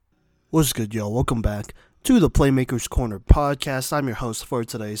What's good, y'all? Welcome back to the Playmakers Corner podcast. I'm your host for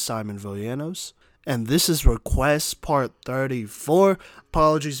today, Simon Villanos, and this is Request Part 34.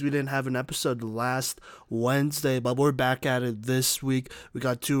 Apologies we didn't have an episode last Wednesday, but we're back at it this week. We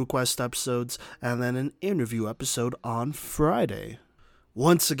got 2 request episodes and then an interview episode on Friday.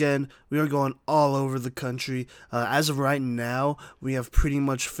 Once again, we are going all over the country. As of right now, we have pretty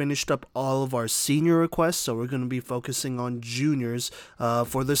much finished up all of our senior requests, so we're going to be focusing on juniors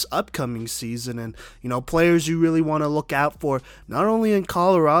for this upcoming season. And, players you really want to look out for, not only in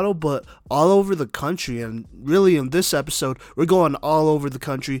Colorado, but all over the country. And really, in this episode, we're going all over the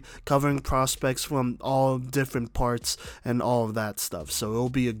country, covering prospects from all different parts and all of that stuff. So it'll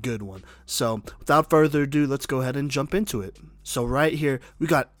be a good one. So without further ado, let's go ahead and jump into it. So right here, we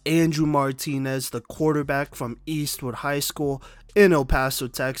got Andrew Martinez, the quarterback from Eastwood High School in El Paso,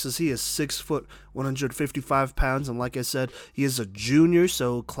 Texas. He is 6 foot, 155 pounds, and like I said, he is a junior,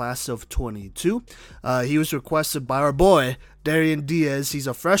 so class of 22. He was requested by our boy, Darian Diaz. He's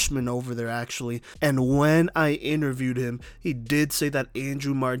a freshman over there, actually, and when I interviewed him, he did say that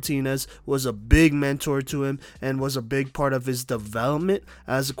Andrew Martinez was a big mentor to him and was a big part of his development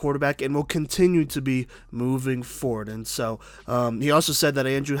as a quarterback and will continue to be moving forward. And so he also said that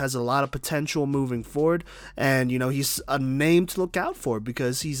Andrew has a lot of potential moving forward, and he's a name to look out for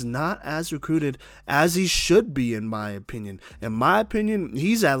because he's not as recruited as he should be, in my opinion. In my opinion,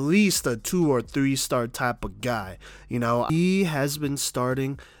 he's at least a 2 or 3 star type of guy. He has been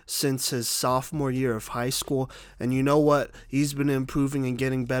starting since his sophomore year of high school, and you know what? He's been improving and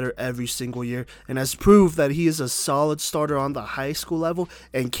getting better every single year, and has proved that he is a solid starter on the high school level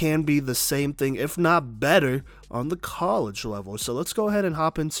and can be the same thing, if not better, on the college level. So let's go ahead and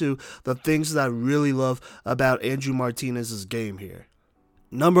hop into the things that I really love about Andrew Martinez's game here.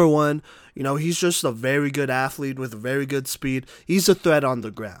 Number one, he's just a very good athlete with very good speed. He's a threat on the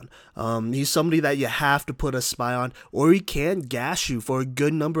ground. He's somebody that you have to put a spy on, or he can gash you for a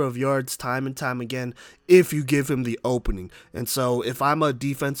good number of yards time and time again if you give him the opening. And so if I'm a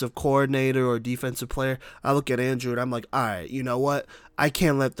defensive coordinator or defensive player, I look at Andrew and I'm like, all right, you know what? I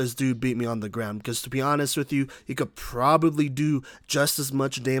can't let this dude beat me on the ground, because to be honest with you, he could probably do just as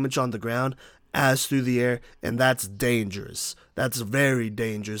much damage on the ground as through the air, and that's dangerous. That's very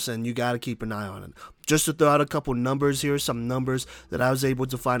dangerous, and you got to keep an eye on it. Just to throw out a couple numbers here, some numbers that I was able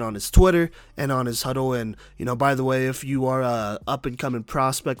to find on his Twitter and on his huddle. And, by the way, if you are a up-and-coming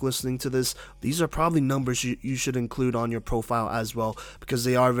prospect listening to this, these are probably numbers you should include on your profile as well, because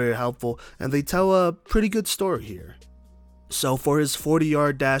they are very helpful, and they tell a pretty good story here. So for his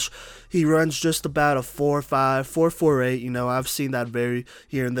 40-yard dash, he runs just about a 4.5, 4.48. I've seen that vary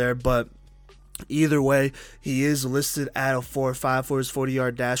here and there, but either way, he is listed at a 4.5 for his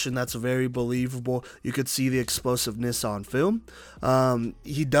 40-yard dash, and that's very believable. You could see the explosiveness on film.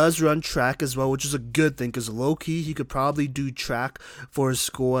 He does run track as well, which is a good thing, because low-key, he could probably do track for his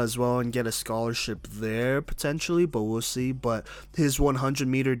school as well and get a scholarship there, potentially, but we'll see. But his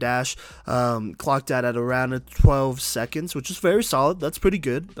 100-meter dash clocked out at around 12 seconds, which is very solid. That's pretty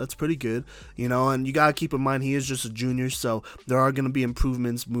good. And you got to keep in mind, he is just a junior, so there are going to be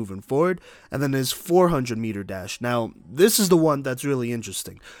improvements moving forward. And then his 400-meter dash. Now, this is the one that's really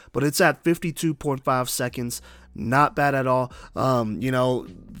interesting, but it's at 52.5 seconds. Not bad at all.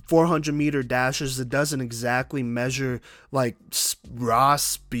 400-meter dashes, it doesn't exactly measure like raw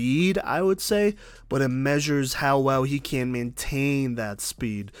speed, I would say, but it measures how well he can maintain that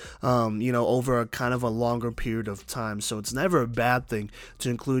speed, over a kind of a longer period of time. So it's never a bad thing to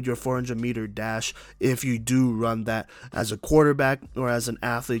include your 400-meter dash if you do run that as a quarterback or as an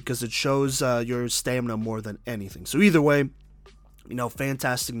athlete, because it shows your stamina more than anything. So either way,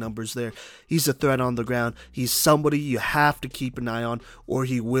 fantastic numbers there. He's a threat on the ground. He's somebody you have to keep an eye on, or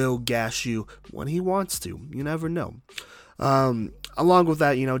he will gash you when he wants to. You never know. Along with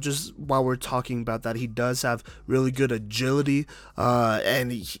that, just while we're talking about that, he does have really good agility,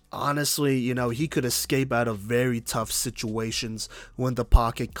 and honestly, he could escape out of very tough situations when the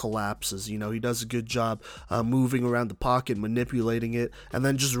pocket collapses. He does a good job moving around the pocket, manipulating it, and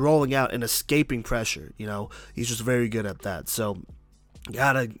then just rolling out and escaping pressure. He's just very good at that. So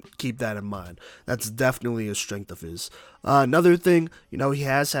gotta keep that in mind. That's definitely a strength of his. Another thing, he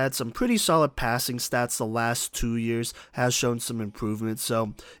has had some pretty solid passing stats the last 2 years, has shown some improvement.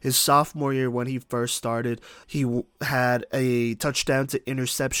 So his sophomore year, when he first started, he had a touchdown to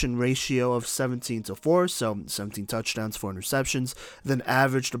interception ratio of 17-4, so 17 touchdowns, 4 interceptions, then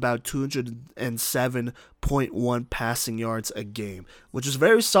averaged about 207.1 passing yards a game, which is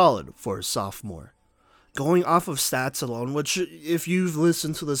very solid for a sophomore. Going off of stats alone, which if you've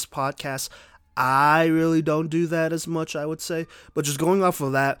listened to this podcast, I really don't do that as much, I would say. But just going off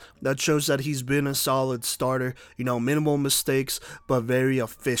of that, that shows that he's been a solid starter. Minimal mistakes, but very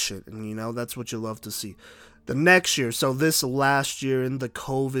efficient. And, that's what you love to see. The next year, so this last year in the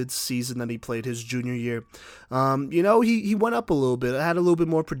COVID season that he played his junior year, he went up a little bit. Had a little bit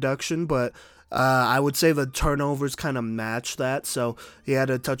more production, but I would say the turnovers kind of matched that. So he had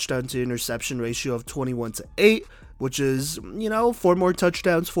a touchdown to interception ratio of 21-8, which is, 4 more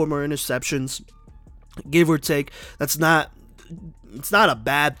touchdowns, 4 more interceptions, give or take. It's not a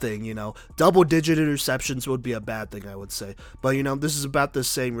bad thing, Double-digit interceptions would be a bad thing, I would say. But, this is about the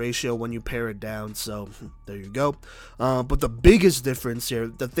same ratio when you pare it down, so there you go. But the biggest difference here,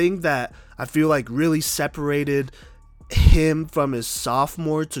 the thing that I feel like really separated him from his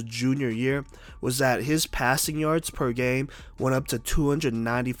sophomore to junior year, was that his passing yards per game went up to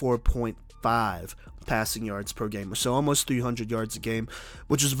 294.5 passing yards per game, so almost 300 yards a game,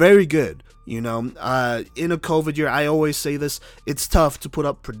 which is very good. In a COVID year, I always say this, it's tough to put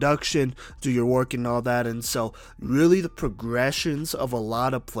up production, do your work and all that, and so really the progressions of a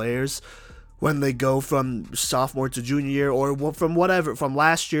lot of players when they go from sophomore to junior year, or from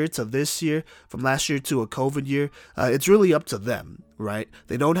last year to this year, from last year to a COVID year, it's really up to them, right?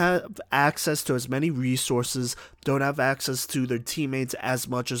 They don't have access to as many resources, don't have access to their teammates as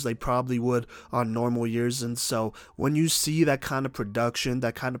much as they probably would on normal years, and so when you see that kind of production,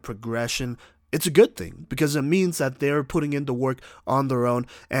 that kind of progression, it's a good thing, because it means that they're putting in the work on their own,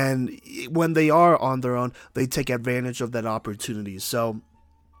 and when they are on their own, they take advantage of that opportunity. So,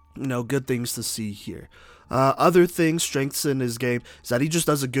 good things to see here. Other things, strengths in his game, is that he just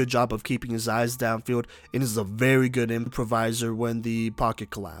does a good job of keeping his eyes downfield and is a very good improviser when the pocket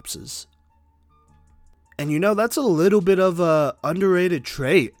collapses. And that's a little bit of a underrated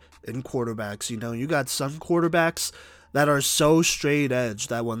trait in quarterbacks. You got some quarterbacks that are so straight edge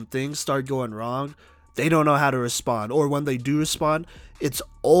that when things start going wrong, they don't know how to respond. Or when they do respond, it's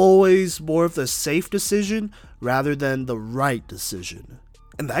always more of the safe decision rather than the right decision.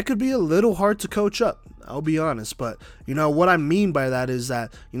 And that could be a little hard to coach up, I'll be honest. But, what I mean by that is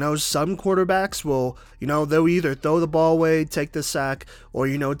that, some quarterbacks will, they'll either throw the ball away, take the sack, or,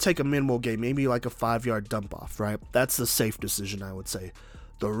 take a minimal gain, maybe like a 5-yard dump off, right? That's the safe decision, I would say.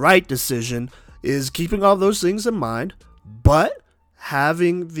 The right decision is keeping all those things in mind, but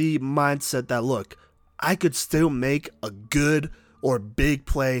having the mindset that, look, I could still make a good or big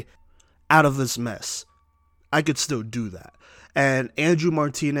play out of this mess. I could still do that. And Andrew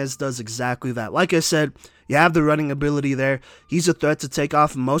Martinez does exactly that. Like I said, you have the running ability there. He's a threat to take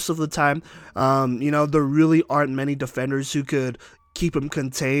off most of the time. There really aren't many defenders who could keep him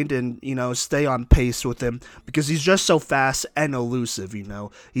contained and, stay on pace with him, because he's just so fast and elusive,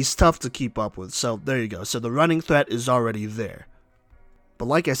 He's tough to keep up with. So there you go. So the running threat is already there. But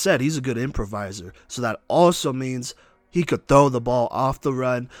like I said, he's a good improviser. So that also means he could throw the ball off the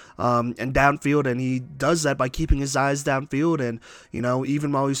run and downfield, and he does that by keeping his eyes downfield. And,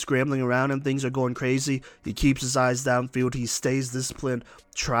 even while he's scrambling around and things are going crazy, he keeps his eyes downfield. He stays disciplined,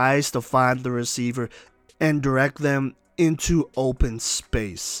 tries to find the receiver and direct them into open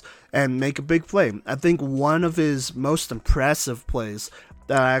space and make a big play. I think one of his most impressive plays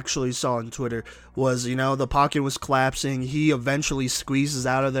that I actually saw on Twitter was, the pocket was collapsing. He eventually squeezes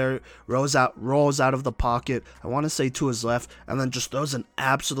out of there, rolls out of the pocket, I want to say to his left, and then just throws an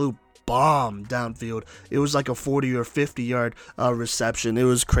absolute bomb downfield. It was like a 40 or 50 yard reception. It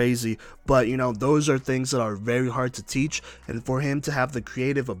was crazy. But, those are things that are very hard to teach. And for him to have the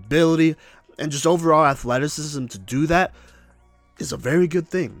creative ability and just overall athleticism to do that is a very good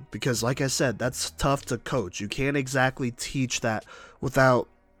thing, because like I said, that's tough to coach. You can't exactly teach that without,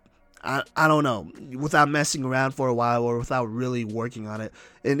 I don't know, without messing around for a while or without really working on it.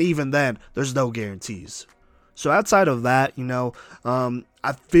 And even then, there's no guarantees. So outside of that,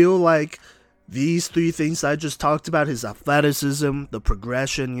 I feel like these 3 things I just talked about, his athleticism, the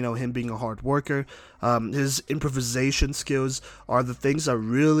progression, him being a hard worker, his improvisation skills, are the things that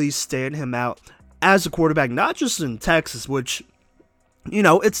really stand him out as a quarterback, not just in Texas, which,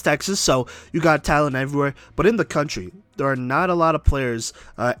 it's Texas, so you got talent everywhere, but in the country, there are not a lot of players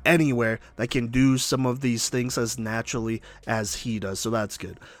anywhere that can do some of these things as naturally as he does, so that's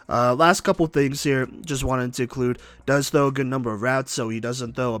good. Last couple things here, just wanted to include, does throw a good number of routes, so he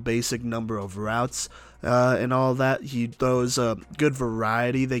doesn't throw a basic number of routes and all that. He throws a good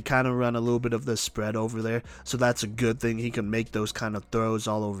variety. They kind of run a little bit of the spread over there, so that's a good thing. He can make those kind of throws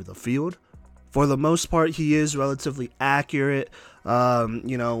all over the field. For the most part, he is relatively accurate,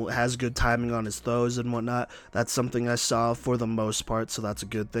 has good timing on his throws and whatnot. That's something I saw for the most part, so that's a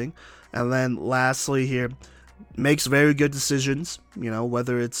good thing. And then lastly here, makes very good decisions,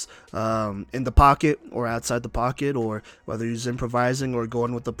 whether it's in the pocket or outside the pocket, or whether he's improvising or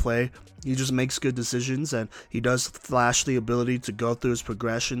going with the play. He just makes good decisions, and he does flash the ability to go through his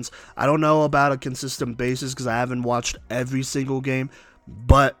progressions. I don't know about a consistent basis because I haven't watched every single game,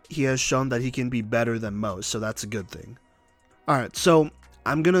 but he has shown that he can be better than most, so that's a good thing. Alright, so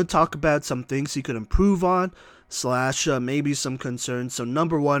I'm going to talk about some things he could improve on, / maybe some concerns. So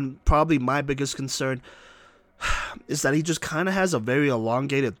number one, probably my biggest concern, is that he just kind of has a very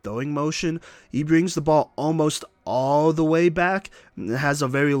elongated throwing motion. He brings the ball almost all the way back and has a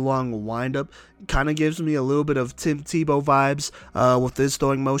very long windup. Kind of gives me a little bit of Tim Tebow vibes with his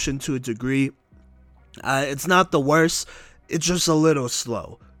throwing motion to a degree. It's not the worst, it's just a little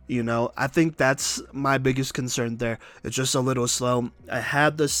slow. I think that's my biggest concern there. It's just a little slow. I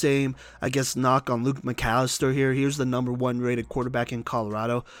had the same, knock on Luke McAllister here. He was the number 1 rated quarterback in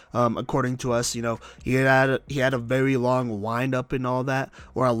Colorado, according to us. He had a very long windup and all that,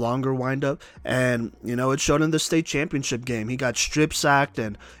 or a longer windup, and it showed in the state championship game. He got strip sacked,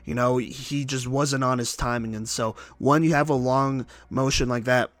 and he just wasn't on his timing. And so when you have a long motion like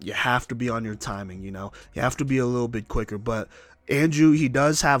that, you have to be on your timing. You have to be a little bit quicker, but Andrew, he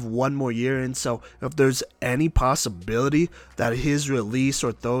does have 1 more year, and so if there's any possibility that his release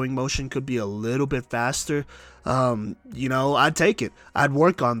or throwing motion could be a little bit faster, I'd take it. I'd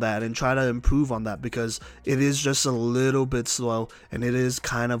work on that and try to improve on that, because it is just a little bit slow, and it is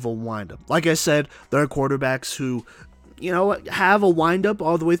kind of a windup. Like I said, there are quarterbacks who, have a windup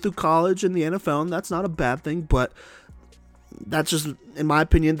all the way through college and the NFL, and that's not a bad thing, but that's just, in my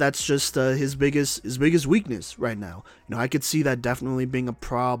opinion, that's just his biggest weakness right now. I could see that definitely being a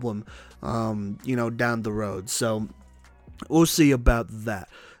problem, down the road. So we'll see about that.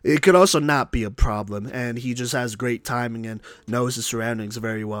 It could also not be a problem, and he just has great timing and knows his surroundings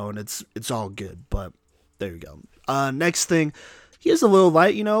very well, and it's all good. But there you go. Next thing, he is a little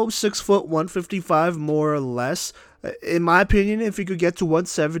light, 6 foot 155 more or less. In my opinion, if he could get to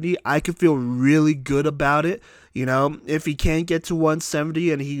 170, I could feel really good about it. If he can't get to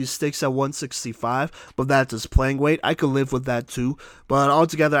 170 and he sticks at 165, but that's his playing weight, I could live with that too. But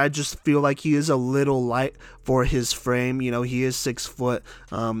altogether, I just feel like he is a little light for his frame. He is 6 foot.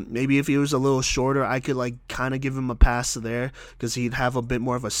 Maybe if he was a little shorter, I could kind of give him a pass there, because he'd have a bit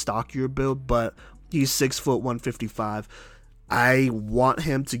more of a stockier build. But he's 6 foot 155. I want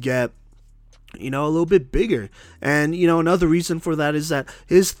him to get a little bit bigger. And, another reason for that is that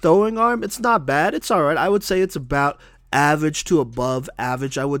his throwing arm, it's not bad. It's all right. I would say it's about average to above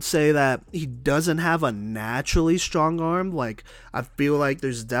average. I would say that he doesn't have a naturally strong arm. I feel like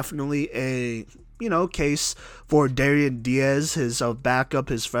there's definitely a case for Darian Diaz, his backup,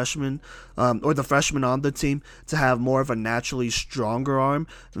 his freshman, or the freshman on the team, to have more of a naturally stronger arm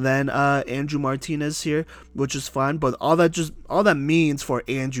than Andrew Martinez here, which is fine. But all that means for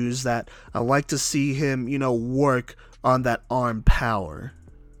Andrew is that I like to see him, work on that arm power.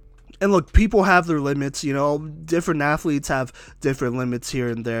 And look, people have their limits, different athletes have different limits here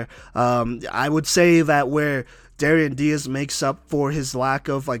and there. I would say that where Darian Diaz makes up for his lack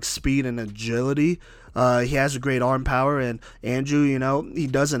of speed and agility, he has a great arm power, and Andrew, he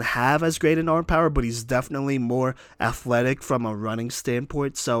doesn't have as great an arm power, but he's definitely more athletic from a running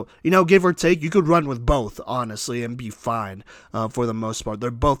standpoint. So, give or take, you could run with both, honestly, and be fine for the most part.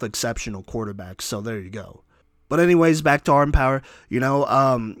 They're both exceptional quarterbacks, so there you go. But anyways, back to arm power,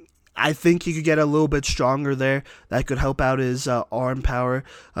 I think he could get a little bit stronger there. That could help out his arm power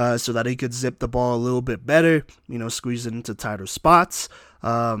so that he could zip the ball a little bit better, squeeze it into tighter spots.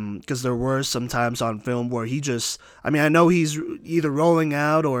 Because there were some times on film where I know he's either rolling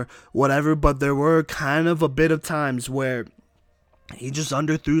out or whatever, but there were kind of a bit of times where he just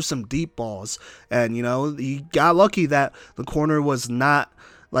underthrew some deep balls. And, he got lucky that the corner was not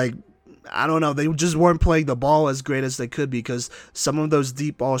I don't know, they just weren't playing the ball as great as they could, because some of those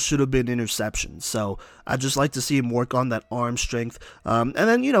deep balls should have been interceptions. So I'd just like to see him work on that arm strength. And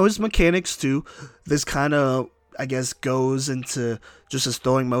then, his mechanics too. This kind of, goes into just his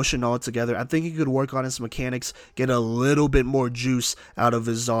throwing motion altogether. I think he could work on his mechanics, get a little bit more juice out of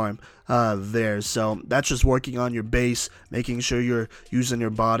his arm there. So that's just working on your base, making sure you're using your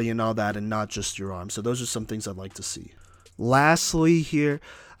body and all that, and not just your arm. So those are some things I'd like to see. Lastly here,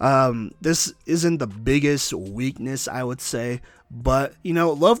 this isn't the biggest weakness, I would say, but,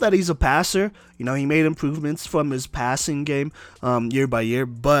 love that he's a passer. He made improvements from his passing game year by year,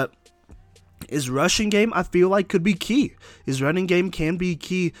 but his rushing game, I feel like, could be key. His running game can be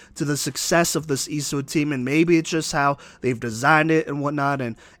key to the success of this Eastwood team, and maybe it's just how they've designed it and whatnot,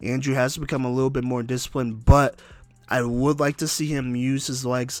 and Andrew has to become a little bit more disciplined, but I would like to see him use his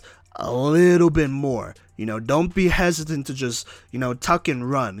legs a little bit more. Don't be hesitant to just, tuck and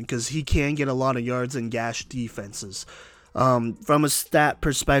run, because he can get a lot of yards and gash defenses. From a stat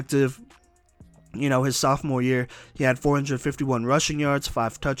perspective, his sophomore year, he had 451 rushing yards,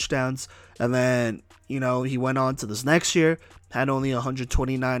 5 touchdowns, and then, he went on to this next year, had only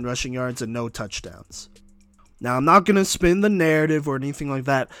 129 rushing yards and no touchdowns. Now, I'm not going to spin the narrative or anything like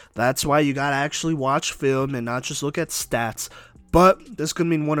that. That's why you got to actually watch film and not just look at stats. But this could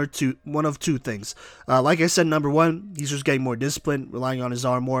mean one of two things. Like I said, number one, he's just getting more discipline, relying on his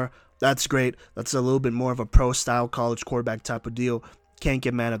arm more. That's great. That's a little bit more of a pro-style college quarterback type of deal. Can't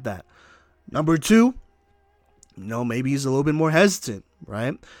get mad at that. Number two, maybe he's a little bit more hesitant,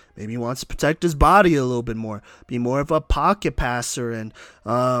 right? Maybe he wants to protect his body a little bit more, be more of a pocket passer, and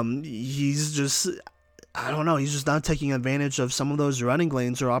he's just not taking advantage of some of those running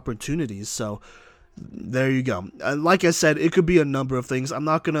lanes or opportunities. So there you go. Like I said, it could be a number of things. I'm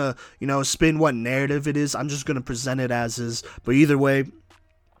not going to, spin what narrative it is. I'm just going to present it as is. But either way,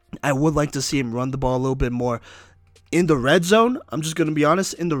 I would like to see him run the ball a little bit more. In the red zone, I'm just going to be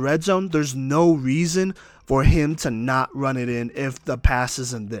honest, in the red zone, there's no reason for him to not run it in if the pass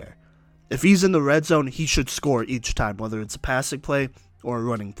isn't there. If he's in the red zone, he should score each time, whether it's a passing play or a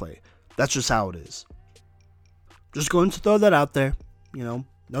running play. That's just how it is. Just going to throw that out there.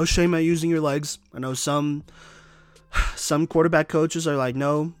 No shame at using your legs. I know some quarterback coaches are like,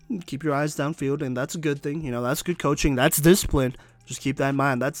 no, keep your eyes downfield, and that's a good thing. That's good coaching. That's discipline. Just keep that in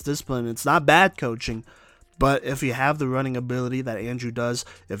mind. That's discipline. It's not bad coaching. But if you have the running ability that Andrew does,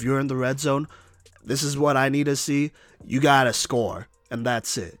 if you're in the red zone, this is what I need to see. You got to score, and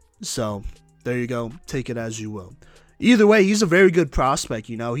that's it. So there you go. Take it as you will. Either way, he's a very good prospect.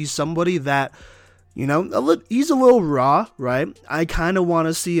 He's somebody that, he's a little raw, right? I kind of want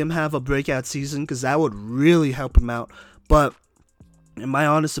to see him have a breakout season because that would really help him out. But in my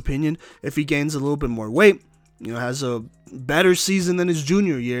honest opinion, if he gains a little bit more weight, has a better season than his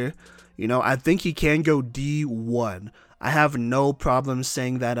junior year, I think he can go D1. I have no problem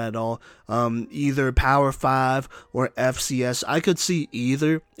saying that at all. Either Power 5 or FCS. I could see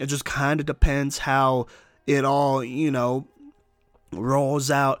either. It just kind of depends how it all, rolls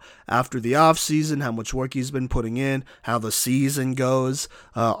out after the offseason, how much work he's been putting in, how the season goes,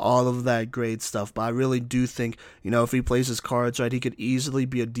 all of that great stuff. But I really do think, if he plays his cards right, he could easily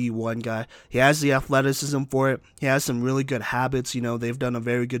be a D1 guy. He has the athleticism for it. He has some really good habits. They've done a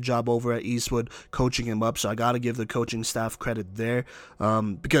very good job over at Eastwood coaching him up, so I got to give the coaching staff credit there.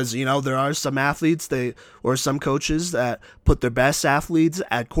 Because, there are some athletes, or some coaches that put their best athletes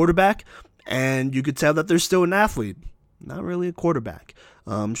at quarterback, and you could tell that they're still an athlete. Not really a quarterback.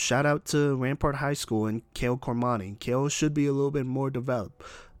 Shout out to Rampart High School and Kale Cormani. Kale should be a little bit more developed.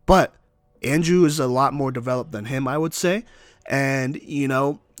 But Andrew is a lot more developed than him, I would say. And, he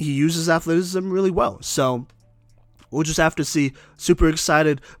uses athleticism really well. So we'll just have to see. Super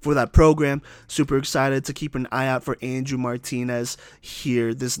excited for that program. Super excited to keep an eye out for Andrew Martinez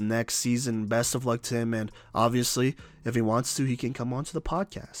here this next season. Best of luck to him. And obviously, if he wants to, he can come onto the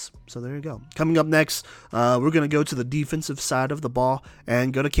podcast. So there you go. Coming up next, we're going to go to the defensive side of the ball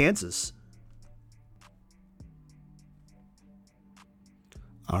and go to Kansas.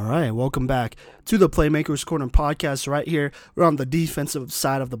 All right, welcome back to the Playmakers Corner podcast right here. We're on the defensive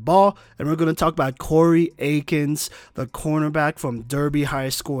side of the ball, and we're going to talk about Corey Akins, the cornerback from Derby High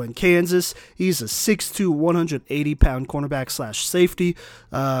School in Kansas. He's a 6'2", 180-pound cornerback / safety,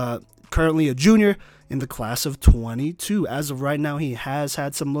 currently a junior in the class of 22. As of right now, he has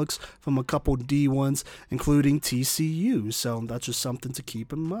had some looks from a couple D1s, including TCU, so that's just something to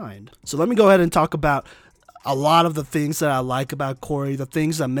keep in mind. So let me go ahead and talk about a lot of the things that I like about Corey, the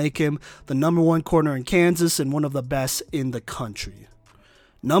things that make him the number one corner in Kansas and one of the best in the country.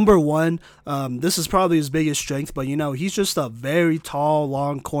 Number one, this is probably his biggest strength, but he's just a very tall,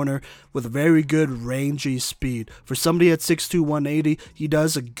 long corner with very good rangy speed. For somebody at 6'2", 180, he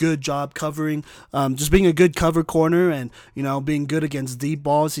does a good job covering, just being a good cover corner and, being good against deep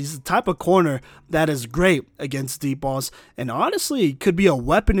balls. He's the type of corner that is great against deep balls and honestly could be a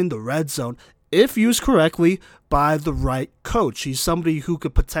weapon in the red zone if used correctly by the right coach. He's somebody who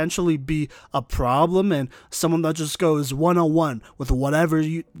could potentially be a problem and someone that just goes one-on-one with whatever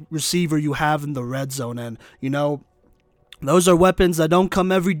receiver you have in the red zone. And, those are weapons that don't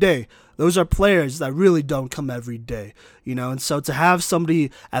come every day. Those are players that really don't come every day, And so to have somebody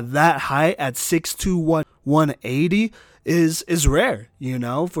at that height, at 6'2", 180, is rare,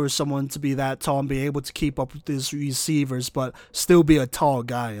 for someone to be that tall and be able to keep up with his receivers, but still be a tall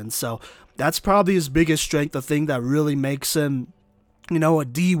guy. And so that's probably his biggest strength, the thing that really makes him a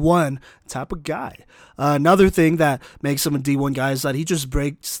D1 type of guy. Another thing that makes him a D1 guy is that he just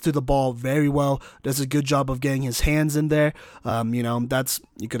breaks to the ball very well, does a good job of getting his hands in there.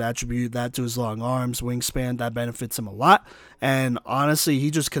 You could attribute that to his long arms, wingspan, that benefits him a lot. And honestly, he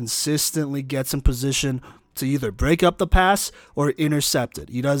just consistently gets in position to either break up the pass or intercept it.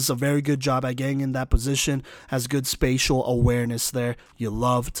 He does a very good job at getting in that position, has good spatial awareness there. You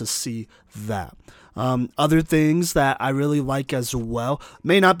love to see that. Other things that I really like as well,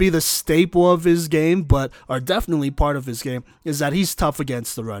 may not be the staple of his game, but are definitely part of his game, is that he's tough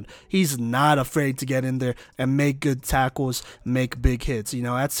against the run. He's not afraid to get in there and make good tackles, make big hits. At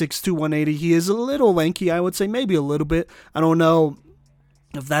 6'2", 180, he is a little lanky, I would say, maybe a little bit. I don't know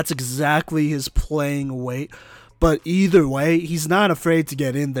if that's exactly his playing weight. But either way, he's not afraid to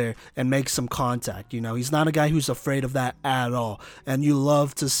get in there and make some contact. He's not a guy who's afraid of that at all. And you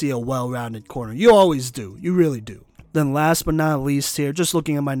love to see a well-rounded corner. You always do. You really do. Then last but not least here, just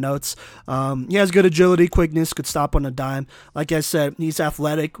looking at my notes, he has good agility, quickness, could stop on a dime. Like I said, he's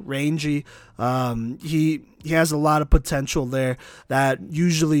athletic, rangy. He has a lot of potential there that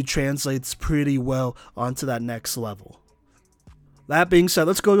usually translates pretty well onto that next level. That being said,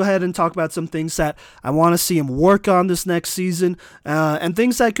 let's go ahead and talk about some things that I want to see him work on this next season, and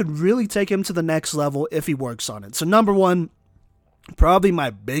things that could really take him to the next level if he works on it. So number one, probably my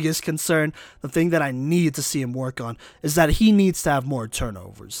biggest concern, the thing that I need to see him work on, is that he needs to have more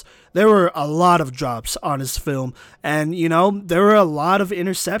turnovers. There were a lot of drops on his film, and, there were a lot of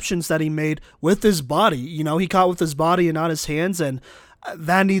interceptions that he made with his body. He caught with his body and not his hands, and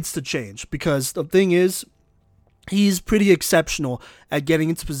that needs to change, because the thing is, he's pretty exceptional at getting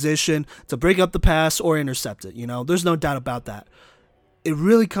into position to break up the pass or intercept it. There's no doubt about that. It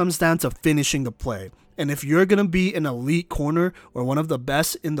really comes down to finishing the play. And if you're going to be an elite corner or one of the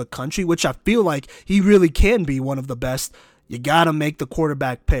best in the country, which I feel like he really can be one of the best, you got to make the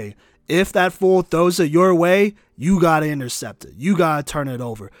quarterback pay. If that fool throws it your way, you got to intercept it. You got to turn it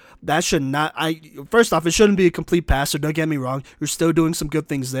over. That should not, first off, it shouldn't be a complete passer. Don't get me wrong. You're still doing some good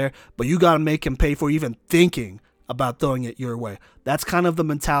things there, but you got to make him pay for even thinking about throwing it your way. That's kind of the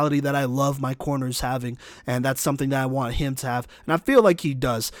mentality that I love my corners having, and that's something that I want him to have, and I feel like he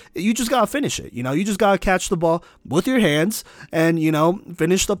does. You just gotta finish it. You just gotta catch the ball with your hands and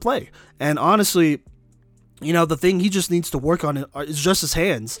finish the play. And honestly, the thing he just needs to work on is just his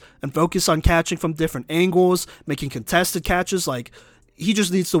hands and focus on catching from different angles, making contested catches. Like, he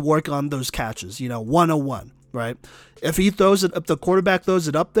just needs to work on those catches, 101, right? If the quarterback throws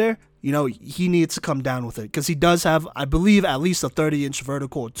it up there, he needs to come down with it, because he does have, I believe, at least a 30-inch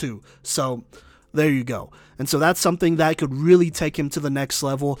vertical too. So there you go. And so that's something that could really take him to the next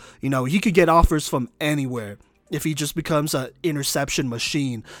level. He could get offers from anywhere if he just becomes an interception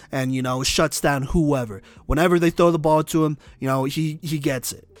machine and, shuts down whoever. Whenever they throw the ball to him, he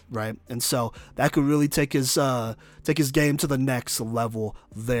gets it, right? And so that could really take his game to the next level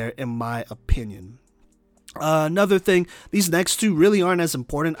there, in my opinion. Another thing, these next two really aren't as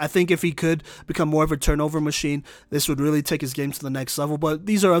important. I think if he could become more of a turnover machine, this would really take his game to the next level. But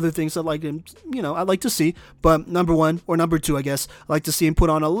these are other things I'd like to see. But number two, I guess, I'd like to see him put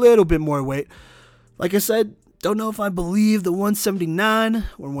on a little bit more weight. Like I said, don't know if I believe the 179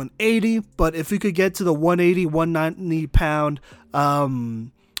 or 180, but if he could get to the 180, 190 pound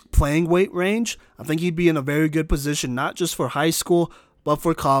playing weight range, I think he'd be in a very good position, not just for high school, but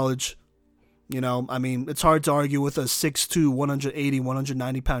for college. It's hard to argue with a 6'2", 180,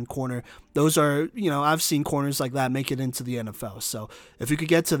 190 pound corner. Those are, I've seen corners like that make it into the NFL. So if you could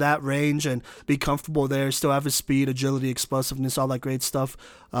get to that range and be comfortable there, still have his speed, agility, explosiveness, all that great stuff,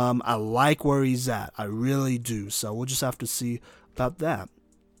 I like where he's at. I really do. So we'll just have to see about that.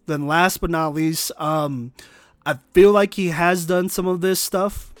 Then last but not least, I feel like he has done some of this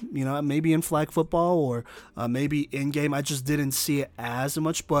stuff, maybe in flag football or maybe in game. I just didn't see it as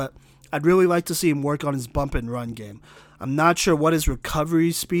much, but I'd really like to see him work on his bump and run game. I'm not sure what his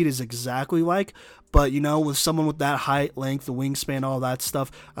recovery speed is exactly like, but, with someone with that height, length, the wingspan, all that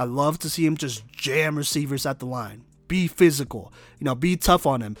stuff, I'd love to see him just jam receivers at the line. Be physical, be tough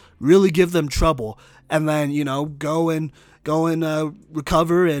on him, really give them trouble, and then, go and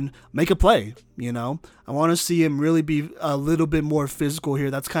recover and make a play. I want to see him really be a little bit more physical here.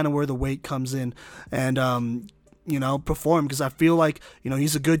 That's kind of where the weight comes in, and, perform, because I feel like,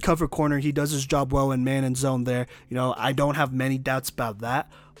 he's a good cover corner. He does his job well in man and zone there. I don't have many doubts about that,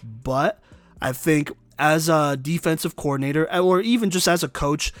 but I think as a defensive coordinator, or even just as a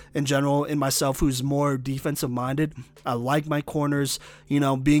coach in general, in myself who's more defensive minded, I like my corners,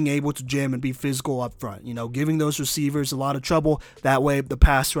 being able to jam and be physical up front, giving those receivers a lot of trouble. That way the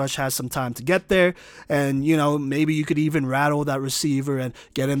pass rush has some time to get there, and maybe you could even rattle that receiver and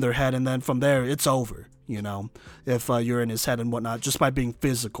get in their head, and then from there it's over. If you're in his head and whatnot, just by being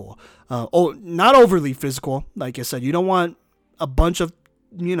physical. Not overly physical. Like I said, you don't want a bunch of,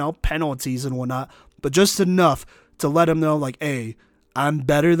 penalties and whatnot, but just enough to let him know, like, hey, I'm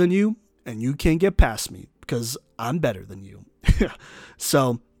better than you, and you can't get past me because I'm better than you.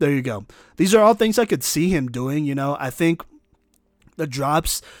 So there you go. These are all things I could see him doing. I think the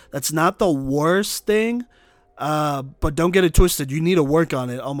drops, that's not the worst thing. But don't get it twisted. You need to work on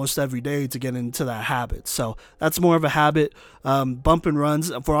it almost every day to get into that habit. So that's more of a habit. Bump and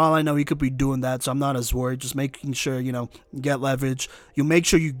runs, for all I know, he could be doing that. So I'm not as worried. Just making sure, you get leverage. You make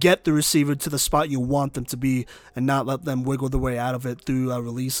sure you get the receiver to the spot you want them to be and not let them wiggle their way out of it through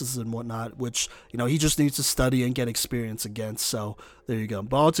releases and whatnot, which, he just needs to study and get experience against. So there you go.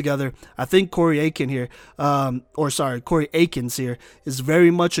 But altogether, I think Corey Akins here is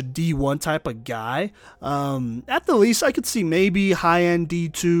very much a D1 type of guy. At the least, I could see maybe high-end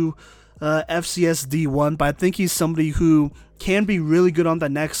D2, FCS D1, but I think he's somebody who can be really good on the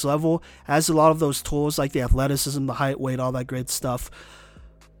next level, has a lot of those tools like the athleticism, the height, weight, all that great stuff.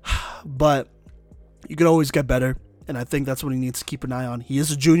 But you could always get better, and I think that's what he needs to keep an eye on. He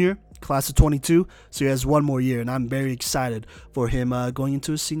is a junior, class of 22, so he has one more year, and I'm very excited for him going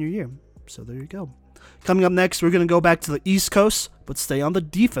into his senior year. So there you go. Coming up next, we're going to go back to the East Coast, but stay on the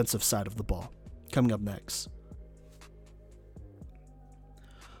defensive side of the ball. Coming up next.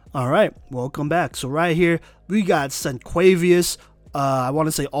 All right, welcome back. So right here, we got Senquavius. I want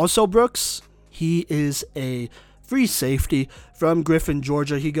to say also Brooks. He is a free safety from Griffin,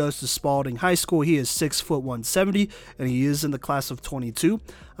 Georgia. He goes to Spalding High School. He is 6', 170, and he is in the class of 22.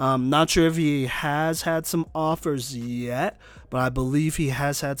 Not sure if he has had some offers yet, but I believe he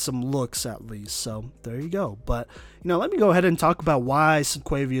has had some looks at least. So there you go. But, let me go ahead and talk about why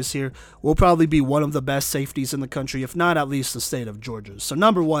Senquavius here will probably be one of the best safeties in the country, if not at least the state of Georgia. So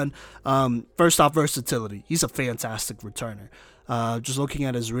number one, first off, versatility. He's a fantastic returner. Just looking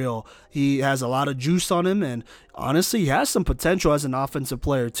at his reel, he has a lot of juice on him, and honestly, he has some potential as an offensive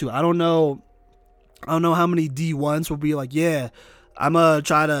player too. I don't know how many D1s will be like, yeah, I'm gonna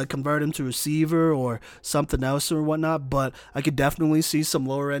try to convert him to receiver or something else or whatnot, but I could definitely see some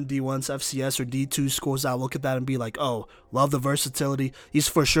lower end D1s, FCS or D2 schools that look at that and be like, oh, love the versatility. He's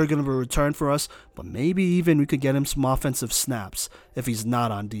for sure gonna be a return for us, but maybe even we could get him some offensive snaps if he's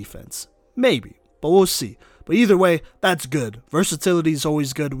not on defense. Maybe, but we'll see. But either way, that's good. Versatility is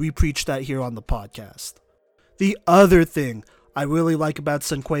always good. We preach that here on the podcast. The other thing I really like about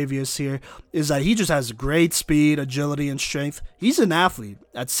Senquavius here is that he just has great speed, agility, and strength. He's an athlete.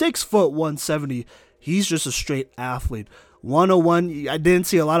 At 6', 170, he's just a straight athlete. 101, I didn't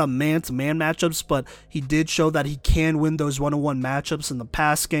see a lot of man-to-man matchups, but he did show that he can win those 101 matchups in the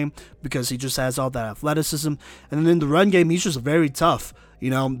pass game because he just has all that athleticism. And then in the run game, he's just very tough.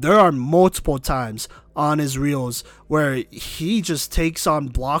 There are multiple times on his reels where he just takes on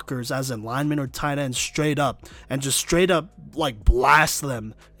blockers as in linemen or tight ends straight up and just straight up like blast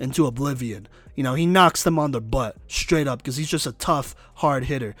them into oblivion. He knocks them on their butt straight up because he's just a tough, hard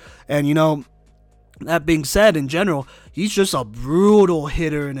hitter. And, that being said, in general, he's just a brutal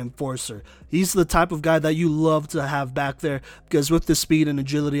hitter and enforcer. He's the type of guy that you love to have back there because with the speed and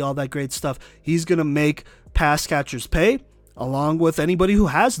agility, all that great stuff, he's going to make pass catchers pay. Along with anybody who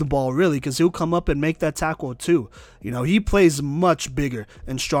has the ball, really, because he'll come up and make that tackle too. He plays much bigger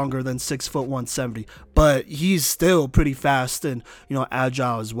and stronger than 6', 170, but he's still pretty fast and,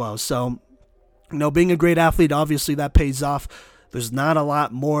 agile as well. So, being a great athlete, obviously that pays off. There's not a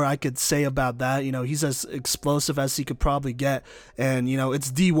lot more I could say about that. He's as explosive as he could probably get, and,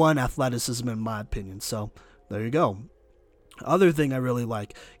 it's D1 athleticism in my opinion. So, there you go. Other thing I really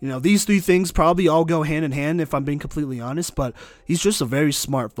like, these three things probably all go hand in hand if I'm being completely honest, but he's just a very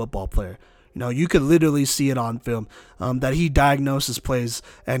smart football player. You could literally see it on film that he diagnoses plays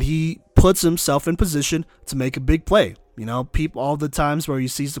and he puts himself in position to make a big play. All the times where he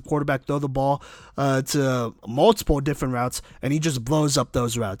sees the quarterback throw the ball to multiple different routes and he just blows up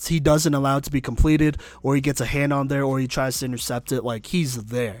those routes. He doesn't allow it to be completed, or he gets a hand on there, or he tries to intercept it. Like, he's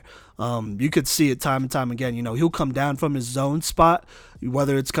there. You could see it time and time again. He'll come down from his zone spot,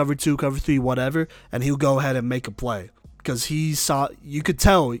 whether it's cover 2, cover 3, whatever, and he'll go ahead and make a play because you could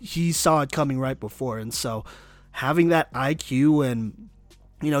tell he saw it coming right before. And so having that IQ and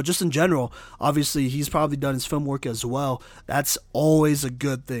just in general, obviously he's probably done his film work as well. That's always a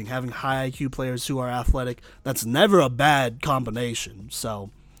good thing. Having high IQ players who are athletic, that's never a bad combination.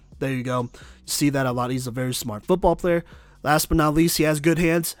 So there you go. You see that a lot. He's a very smart football player. Last but not least, he has good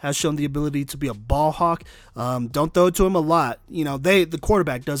hands, has shown the ability to be a ball hawk. Don't throw it to him a lot. The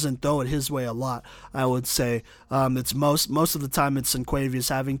quarterback doesn't throw it his way a lot, I would say. It's most of the time it's Sinquavius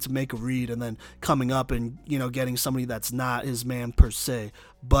having to make a read and then coming up and, getting somebody that's not his man per se.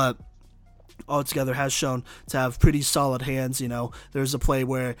 But altogether has shown to have pretty solid hands. There's a play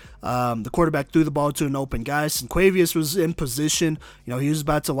where the quarterback threw the ball to an open guy. Sinquavius was in position. He was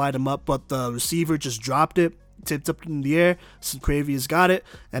about to light him up, but the receiver just dropped it, tipped up in the air. Sinquavius got it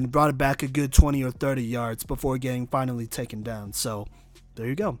and brought it back a good 20 or 30 yards before getting finally taken down. So there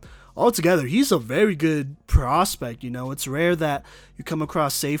you go. Altogether, he's a very good prospect. It's rare that you come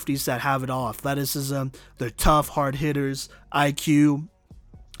across safeties that have it all. Athleticism, they're tough, hard hitters, IQ,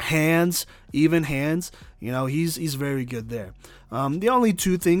 hands, even hands. He's very good there. The only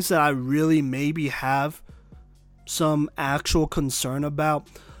two things that I really maybe have some actual concern about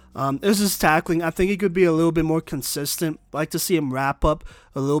is his tackling. I think he could be a little bit more consistent. Like to see him wrap up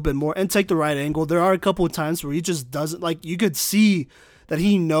a little bit more and take the right angle. There are a couple of times where he just doesn't, you could see that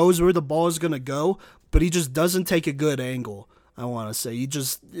he knows where the ball is going to go, but he just doesn't take a good angle. I want to say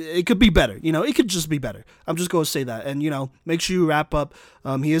it could be better. It could just be better. I'm just going to say that. And, make sure you wrap up.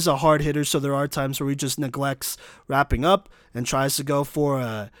 He is a hard hitter, so there are times where he just neglects wrapping up and tries to go for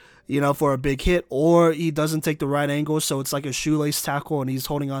a big hit, or he doesn't take the right angle, so it's like a shoelace tackle and he's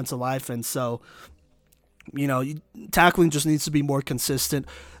holding on to life. And so, tackling just needs to be more consistent.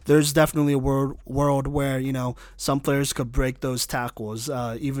 There's definitely a world where, some players could break those tackles,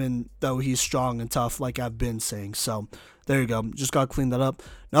 even though he's strong and tough, like I've been saying. So there you go. Just got to clean that up.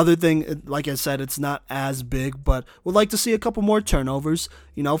 Another thing, like I said, it's not as big, but would like to see a couple more turnovers,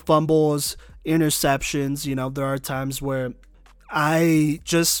 fumbles, interceptions. There are times where I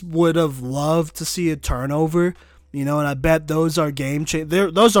just would have loved to see a turnover, and I bet those are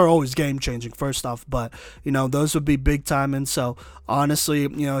those are always game changing, first off, but, those would be big time. And so, honestly,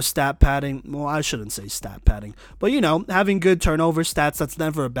 stat padding, well, I shouldn't say stat padding, but, having good turnover stats, that's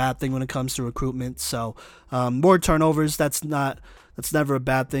never a bad thing when it comes to recruitment. So, more turnovers, that's never a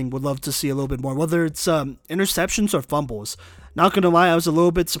bad thing. Would love to see a little bit more, whether it's interceptions or fumbles. Not going to lie, I was a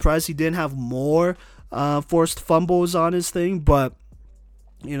little bit surprised he didn't have more forced fumbles on his thing, but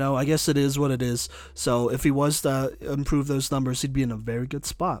I guess it is what it is. So if he was to improve those numbers, he'd be in a very good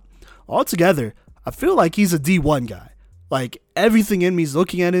spot. Altogether, I feel like he's a D1 guy. Like, everything in me is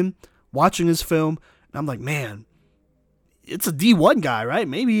looking at him, watching his film, and I'm like, man, it's a D1 guy, right?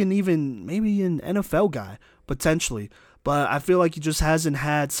 Maybe an NFL guy, potentially. But I feel like he just hasn't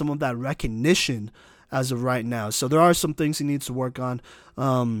had some of that recognition as of right now. So there are some things he needs to work on.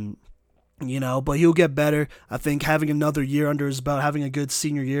 But he'll get better. I think having another year under his belt, having a good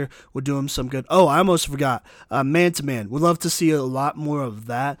senior year would do him some good. Oh, I almost forgot. Man-to-man. Would love to see a lot more of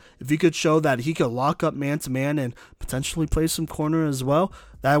that. If he could show that he could lock up man-to-man and potentially play some corner as well,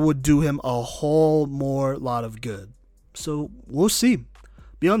 that would do him a whole more lot of good. So we'll see.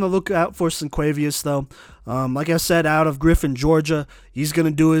 Be on the lookout for Sinquavius, though. Like I said, out of Griffin, Georgia, he's going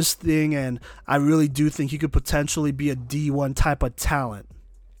to do his thing, and I really do think he could potentially be a D1 type of talent.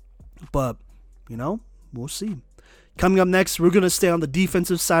 But, we'll see. Coming up next, we're going to stay on the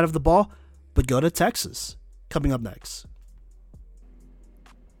defensive side of the ball, but go to Texas. Coming up next.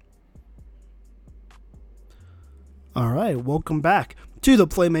 All right, welcome back to the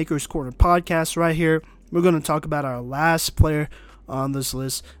Playmakers Corner podcast right here. We're going to talk about our last player on this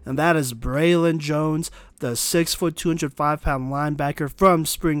list, and that is Braylon Jones, the 6', 205-pound linebacker from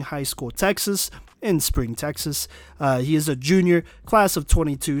Spring High School, Texas. In Spring, Texas. He is a junior, class of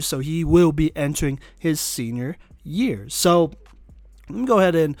 22, so he will be entering his senior year. So let me go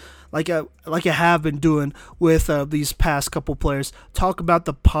ahead and, like I have been doing with these past couple players, talk about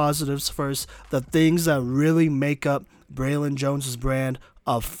the positives first, the things that really make up Braylon Jones's brand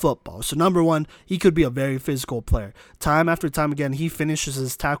of football. So number one, he could be a very physical player. Time after time again, he finishes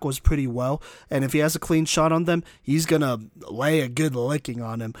his tackles pretty well, and if he has a clean shot on them, he's going to lay a good licking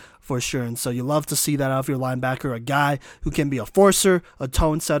on him for sure. And so you love to see that out of your linebacker, a guy who can be a forcer, a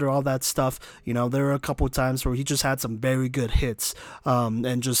tone setter, all that stuff. There were a couple of times where he just had some very good hits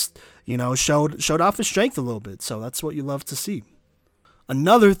and just, showed off his strength a little bit. So that's what you love to see.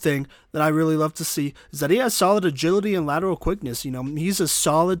 Another thing that I really love to see is that he has solid agility and lateral quickness. He's a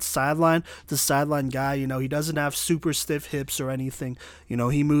solid sideline to sideline guy. He doesn't have super stiff hips or anything.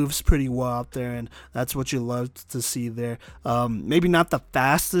 He moves pretty well out there, and that's what you love to see there. Maybe not the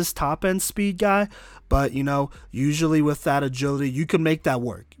fastest top end speed guy, but usually with that agility, you can make that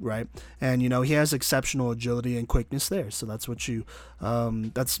work, right? And he has exceptional agility and quickness there. So that's what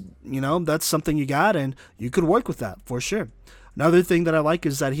that's something you got, and you could work with that for sure. Another thing that I like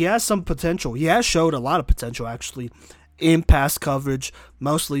is that he has some potential. He has showed a lot of potential, actually, in pass coverage,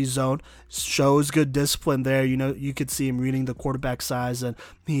 mostly zone. Shows good discipline there. You could see him reading the quarterback size, and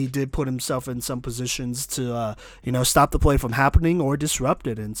he did put himself in some positions to, stop the play from happening or disrupt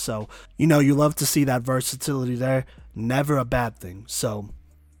it. And so, you love to see that versatility there. Never a bad thing. So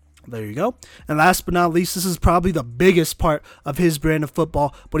there you go. And last but not least, this is probably the biggest part of his brand of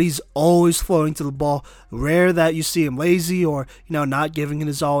football, but he's always flowing to the ball. Rare that you see him lazy or, not giving it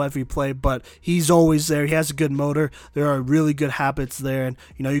his all every play, but he's always there. He has a good motor. There are really good habits there, and,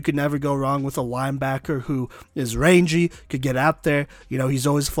 you could never go wrong with a linebacker who is rangy, could get out there. He's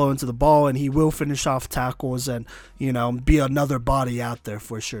always flowing to the ball, and he will finish off tackles and, be another body out there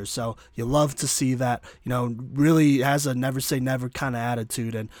for sure. So you love to see that, really has a never say never kind of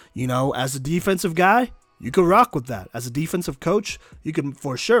attitude, and, as a defensive guy, you could rock with that. As a defensive coach, you can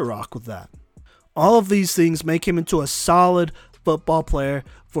for sure rock with that. All of these things make him into a solid football player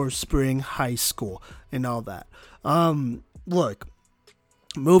for Spring High School and all that. Look,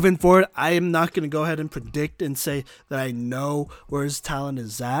 moving forward, I am not going to go ahead and predict and say that I know where his talent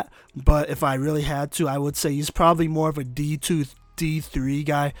is at, but if I really had to, I would say he's probably more of a D2, D3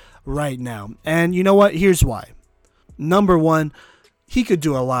 guy right now. And you know what? Here's why. Number one, he could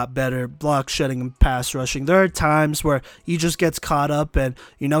do a lot better block shedding and pass rushing. There are times where he just gets caught up and,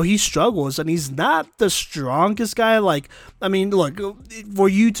 he struggles, and he's not the strongest guy. Look, for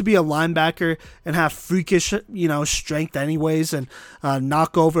you to be a linebacker and have freakish, strength anyways, and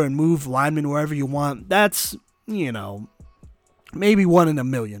knock over and move linemen wherever you want, that's, maybe 1 in a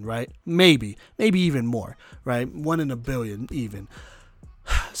million, right? Maybe even more, right? 1 in a billion even.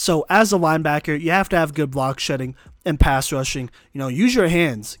 So as a linebacker, you have to have good block shedding and pass rushing. Use your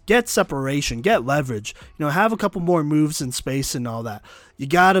hands, get separation, get leverage. Have a couple more moves in space and all that. You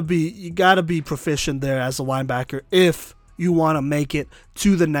gotta be proficient there as a linebacker if you want to make it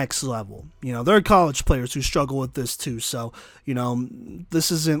to the next level. There are college players who struggle with this too. So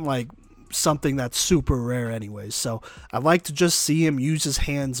this isn't like something that's super rare anyways. So I'd like to just see him use his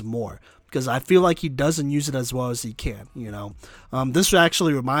hands more, because I feel like he doesn't use it as well as he can, This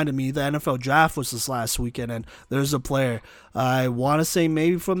actually reminded me, the NFL draft was this last weekend, and there's a player, I want to say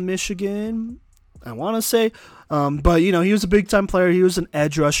maybe from Michigan, but, he was a big-time player. He was an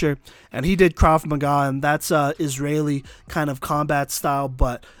edge rusher, and he did Krav Maga, and that's Israeli kind of combat style,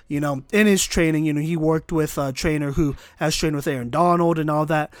 but, in his training, he worked with a trainer who has trained with Aaron Donald and all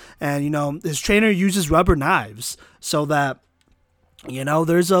that, and, his trainer uses rubber knives so that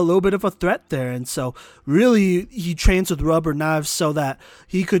there's a little bit of a threat there. And so really he trains with rubber knives so that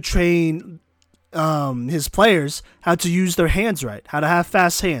he could train his players how to use their hands right, how to have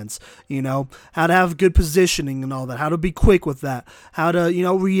fast hands, how to have good positioning and all that, how to be quick with that, how to,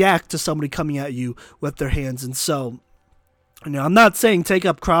 react to somebody coming at you with their hands. And so, I'm not saying take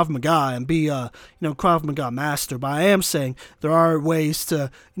up Krav Maga and be a, Krav Maga master, but I am saying there are ways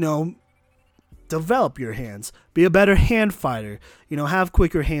to, develop your hands, be a better hand fighter, have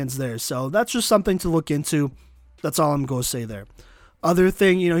quicker hands there. So that's just something to look into. That's all I'm going to say there. Other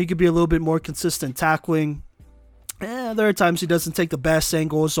thing, he could be a little bit more consistent tackling. There are times he doesn't take the best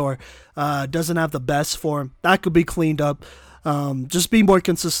angles or doesn't have the best form. That could be cleaned up. Just be more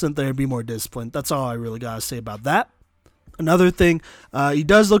consistent there and be more disciplined. That's all I really got to say about that. Another thing, he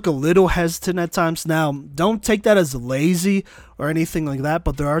does look a little hesitant at times. Now, don't take that as lazy or anything like that,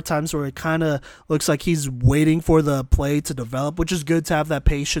 but there are times where it kind of looks like he's waiting for the play to develop, which is good to have that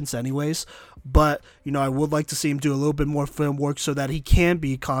patience anyways. But, I would like to see him do a little bit more film work so that he can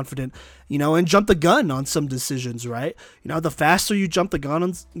be confident, and jump the gun on some decisions, right? The faster you jump the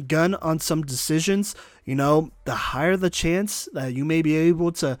gun on some decisions, the higher the chance that you may be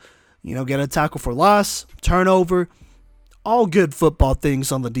able to, get a tackle for loss, turnover, all good football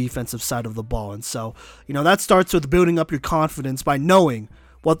things on the defensive side of the ball. And so, that starts with building up your confidence by knowing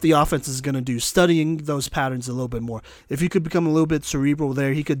what the offense is going to do, studying those patterns a little bit more. If he could become a little bit cerebral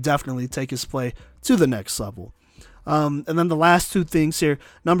there, he could definitely take his play to the next level. And then the last two things here.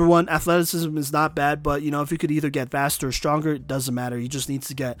 Number one, athleticism is not bad, but, if you could either get faster or stronger, it doesn't matter. He just needs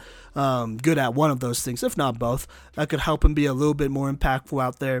to get good at one of those things, if not both. That could help him be a little bit more impactful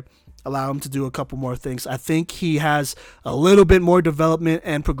out there. allow him to do a couple more things. I think he has a little bit more development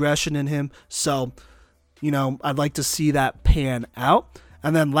and progression in him. So, I'd like to see that pan out.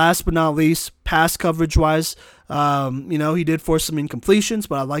 And then last but not least, pass coverage wise, he did force some incompletions,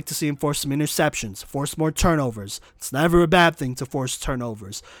 but I'd like to see him force some interceptions, force more turnovers. It's never a bad thing to force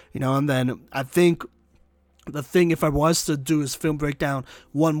turnovers, and then I think the thing, if I was to do his film breakdown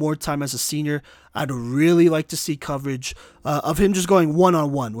one more time as a senior, I'd really like to see coverage of him just going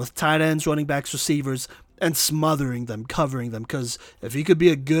one-on-one with tight ends, running backs, receivers, and smothering them, covering them. Because if he could be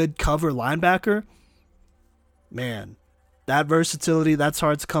a good cover linebacker, man, that versatility, that's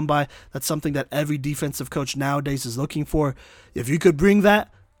hard to come by. That's something that every defensive coach nowadays is looking for. If you could bring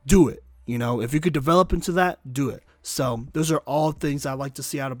that, do it. If you could develop into that, do it. So those are all things I'd like to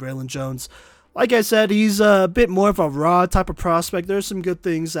see out of Braylon Jones. Like I said, he's a bit more of a raw type of prospect. There's some good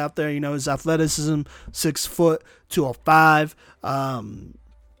things out there. His athleticism, 6 foot, 205.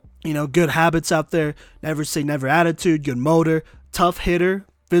 Good habits out there. Never say never attitude, good motor, tough hitter,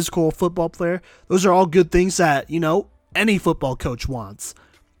 physical football player. Those are all good things that, any football coach wants.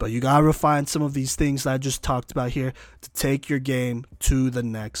 But you got to refine some of these things that I just talked about here to take your game to the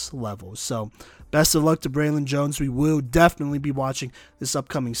next level. So best of luck to Braylon Jones. We will definitely be watching this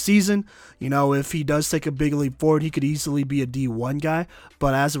upcoming season. If he does take a big leap forward, he could easily be a D1 guy.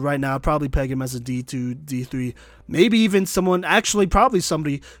 But as of right now, I'd probably peg him as a D2, D3, maybe even probably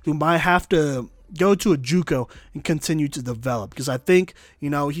somebody who might have to go to a JUCO and continue to develop, because I think,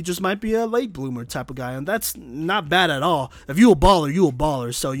 he just might be a late bloomer type of guy, and that's not bad at all. If you're a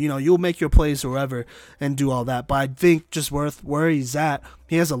baller, so, you'll make your plays wherever and do all that. But I think just where he's at,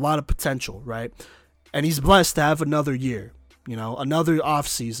 he has a lot of potential, right? And he's blessed to have another year, another off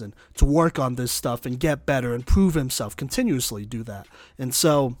season to work on this stuff and get better and prove himself, continuously do that. And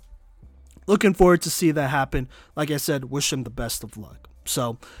so looking forward to see that happen. Like I said, wish him the best of luck.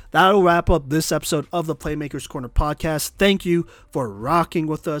 So that'll wrap up this episode of the Playmakers Corner podcast. Thank you for rocking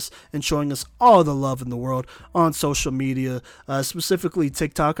with us and showing us all the love in the world on social media, specifically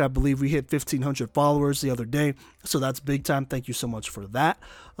TikTok. I believe we hit 1,500 followers the other day, so that's big time. Thank you so much for that.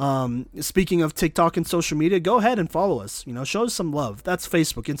 Speaking of TikTok and social media, go ahead and follow us. Show us some love. That's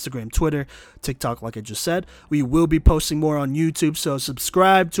Facebook, Instagram, Twitter, TikTok, like I just said. We will be posting more on YouTube, so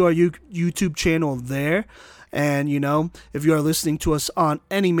subscribe to our YouTube channel there. And, if you are listening to us on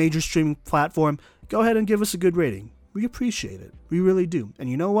any major streaming platform, go ahead and give us a good rating. We appreciate it. We really do. And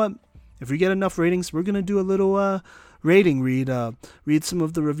you know what? If we get enough ratings, we're going to do a little rating read some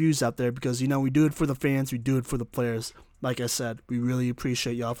of the reviews out there, because, we do it for the fans. We do it for the players. Like I said, we really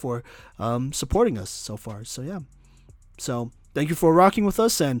appreciate y'all for supporting us so far. So, yeah. So, thank you for rocking with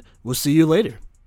us, and we'll see you later.